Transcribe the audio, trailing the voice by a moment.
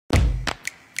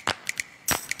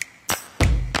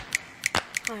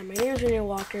Hi, my name is Renee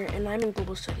Walker, and I'm in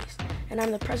Global Studies, and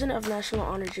I'm the president of National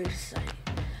Honor Junior Society.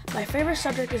 My favorite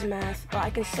subject is math, but I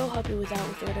can still help you with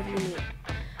whatever you need.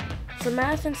 For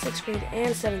math in 6th grade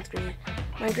and 7th grade,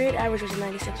 my grade average was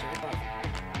 96 or above,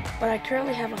 but I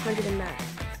currently have 100 in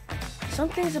math. Some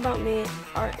things about me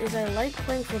is I like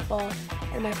playing football,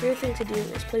 and my favorite thing to do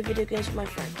is play video games with my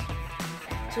friends.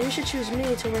 So you should choose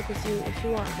me to work with you if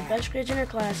you want the best grades in your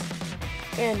class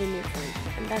and a new friend,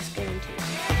 and that's guaranteed.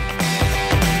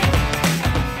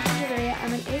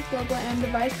 I'm an 8th Global and I'm the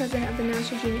Vice President of the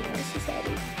National Junior Honor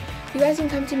Society. You guys can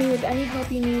come to me with any help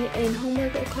you need in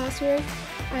homework or classwork.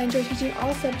 I enjoy teaching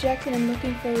all subjects and I'm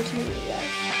looking forward to meeting you guys.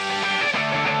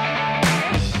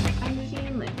 I'm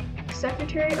Vivian Lin,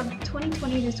 Secretary of the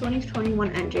 2020 to 2021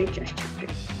 NJHS chapter.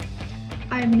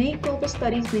 I am an 8th Global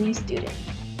Studies mini student.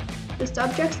 The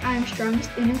subjects I am strongest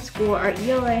in school are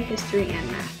ELA, history,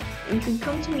 and math, and you can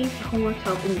come to me for homework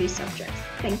help in these subjects.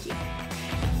 Thank you.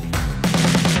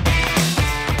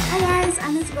 Hi guys,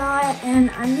 I'm Isabella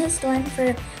and I'm the historian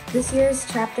for this year's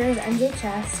chapter of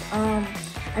NJHS.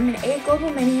 I'm an 8th Global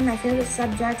Mini. My favorite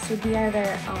subjects would be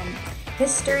either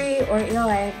history or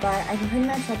ELA, but I can pretty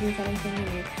much help you with anything you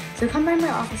need. So come by my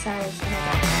office hours and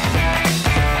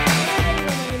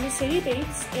My name is Sadie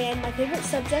Bates, and my favorite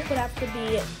subject would have to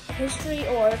be history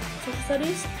or social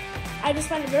studies. I just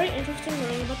find it very interesting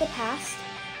learning about the past.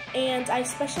 And I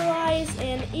specialize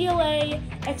in ELA,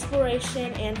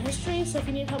 exploration, and history, so if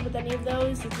you need help with any of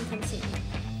those, you can come see me.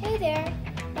 Hey there,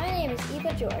 my name is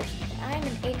Eva George, and I'm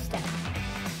an 8th STEM.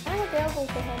 I'm available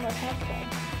for Homework Help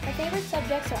Club. My favorite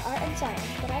subjects are art and science,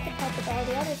 but I can help with all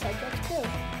the other subjects too.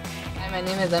 Hi, my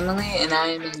name is Emily, and I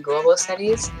am in Global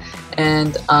Studies.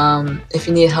 And if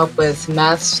you need help with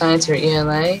math, science, or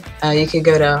ELA, you could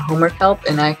go to Homework Help,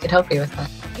 and I could help you with that.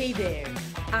 Hey there,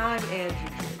 I'm Andrew.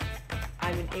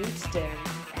 I'm an 8th STEM.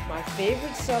 My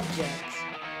favorite subjects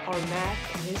are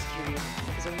math and history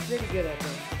because I'm pretty good at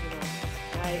them.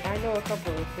 I know a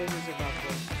couple of things about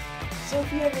them. So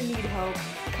if you ever need help,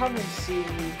 come and see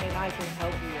me and I can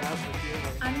help you out with your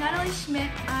work. I'm Natalie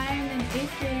Schmidt. I'm an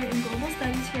 8th grader in Global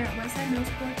Studies here at Westside Middle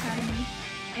School Academy,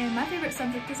 and my favorite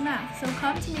subject is math. So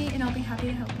come to me and I'll be happy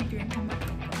to help you during homework.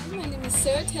 My name is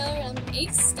Sarah Taylor. I'm an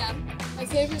 8th STEM. My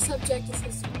favorite subject is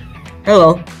history.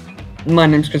 Hello, my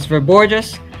name is Christopher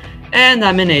Borges, and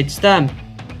I'm in 8th STEM.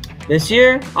 This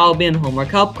year, I'll be in Homework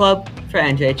Help Club for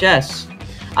NJHS.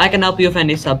 I can help you with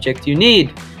any subject you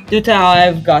need. Due to how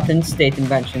I've gotten state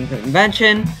invention to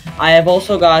invention, I have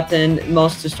also gotten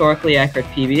most historically accurate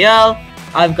PBL,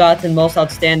 I've gotten most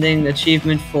outstanding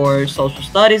achievement for social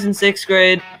studies in 6th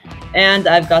grade, and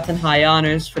I've gotten high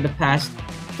honors for the past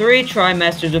 3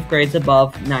 trimesters with grades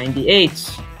above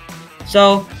 98s.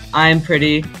 So, I'm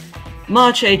pretty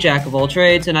much a jack of all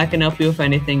trades, and I can help you with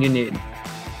anything you need.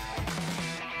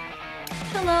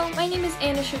 Hello, my name is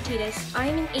Anna Shortitas. I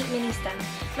am an 8 mini STEM.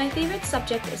 My favorite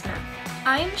subject is math.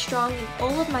 I am strong in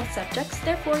all of my subjects,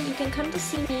 therefore you can come to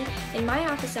see me in my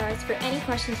office hours for any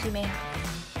questions you may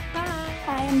have.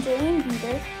 Hi, I'm Jillian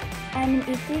Bieber. I'm an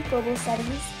 8th grade Global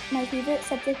Studies. My favorite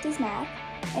subject is math,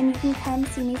 and you can come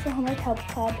see me for Homework Help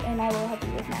Club and I will help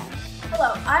you with math.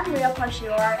 Hello, I'm Ria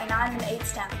Parshior and I'm an 8th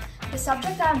STEM. The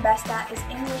subject I am best at is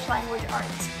English Language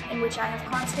Arts, in which I have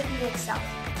constantly excelled.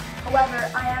 However,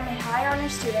 I am a high honor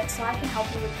student, so I can help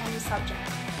you with any subject.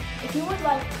 If you would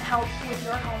like help with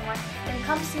your homework, then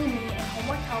come see me in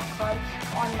Homework Help Club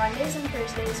on Mondays and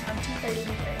Thursdays from 2:30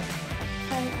 to 3.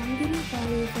 Hi, I'm Gina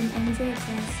Fowler from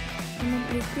NJHS. I'm an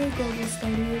 8th grade Global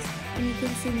Studies, and you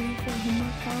can see me for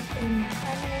Homework Help and math.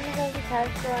 My name is Elsie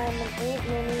Castro. I'm an 8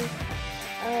 mini.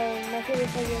 My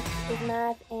favorite subject is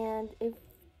math, and if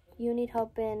you need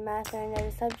help in math or any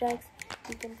other subjects,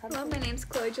 you can come. Hello, my name's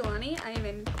Chloe Jelani. I am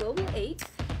in Global 8,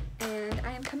 and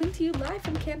I am coming to you live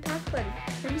from Camp Packland.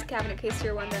 Room's cabin, in case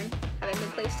you're wondering. Haven't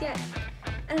been placed yet.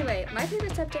 Anyway, my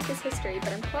favorite subject is history,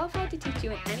 but I'm qualified to teach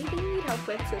you in anything you need help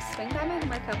with, so swing by my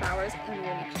homework help hours, and we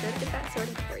will make sure to get that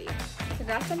sorted for you.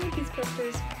 Congrats on your peace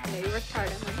posters. I know you worked hard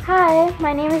on them. Hi,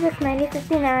 my name is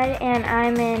X9059, and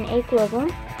I'm in 8 Global.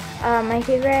 My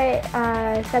favorite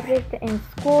subject in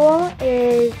school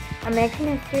is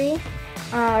American history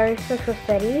or social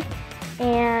studies,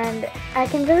 and I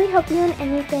can really help you in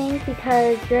anything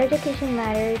because your education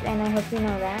matters, and I hope you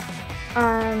know that.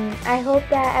 I hope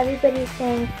that everybody's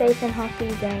staying safe and healthy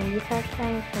during these harsh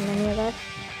times for many of us,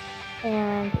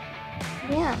 and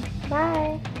yeah,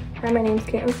 bye. Hi, my name's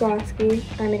Kate Maslowski.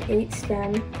 I'm an 8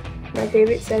 STEM. My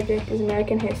favorite subject is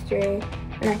American history,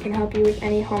 and I can help you with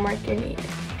any homework you need.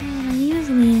 My name is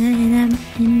Leah, and I'm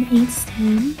in 8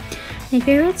 STEM. My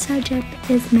favorite subject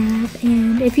is math,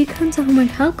 and if you come to Homework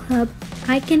Help Club,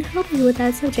 I can help you with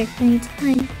that subject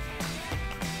anytime.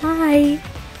 Hi.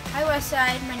 Hi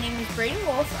Westside, my name is Brayden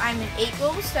Wolf. I'm in 8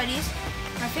 Global Studies.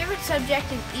 My favorite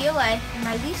subject is ELA, and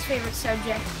my least favorite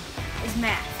subject is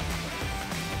math.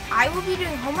 I will be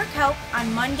doing homework help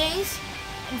on Mondays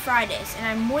and Fridays, and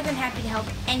I'm more than happy to help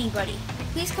anybody.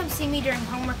 Please come see me during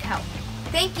homework help.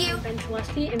 Thank you. I'm Ben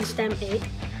Celesti in STEM 8.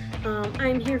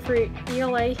 I'm here for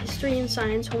ELA History and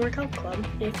Science Homework Help Club.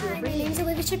 Hi, my name is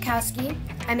Olivia Chipkowski.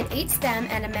 I'm in 8 STEM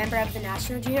and a member of the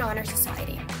National Junior Honor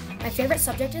Society. My favorite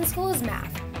subject in school is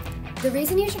math. The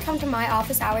reason you should come to my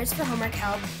office hours for homework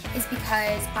help is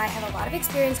because I have a lot of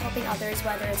experience helping others,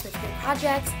 whether it's with group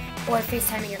projects or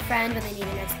FaceTiming your friend when they need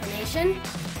an explanation.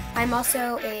 I'm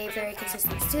also a very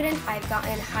consistent student. I've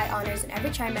gotten high honors in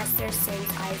every trimester since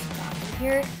I've gotten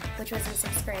here, which was in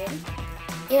 6th grade.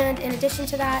 And in addition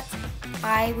to that,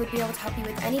 I would be able to help you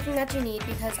with anything that you need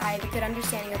because I have a good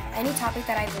understanding of any topic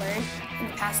that I've learned in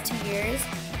the past 2 years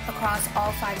across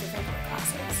all 5 different core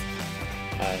classes.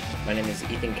 Hi, my name is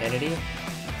Ethan Kennedy.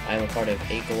 I am a part of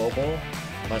 8 Global.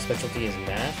 My specialty is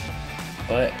math,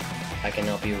 but I can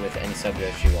help you with any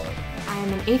subject you want. I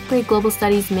am an 8th grade Global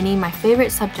Studies mini. My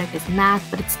favorite subject is math,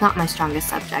 but it's not my strongest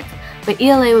subject. But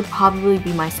ELA would probably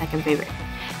be my second favorite.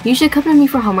 You should come to me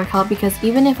for homework help because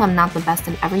even if I'm not the best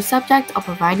in every subject, I'll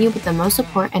provide you with the most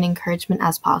support and encouragement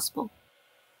as possible.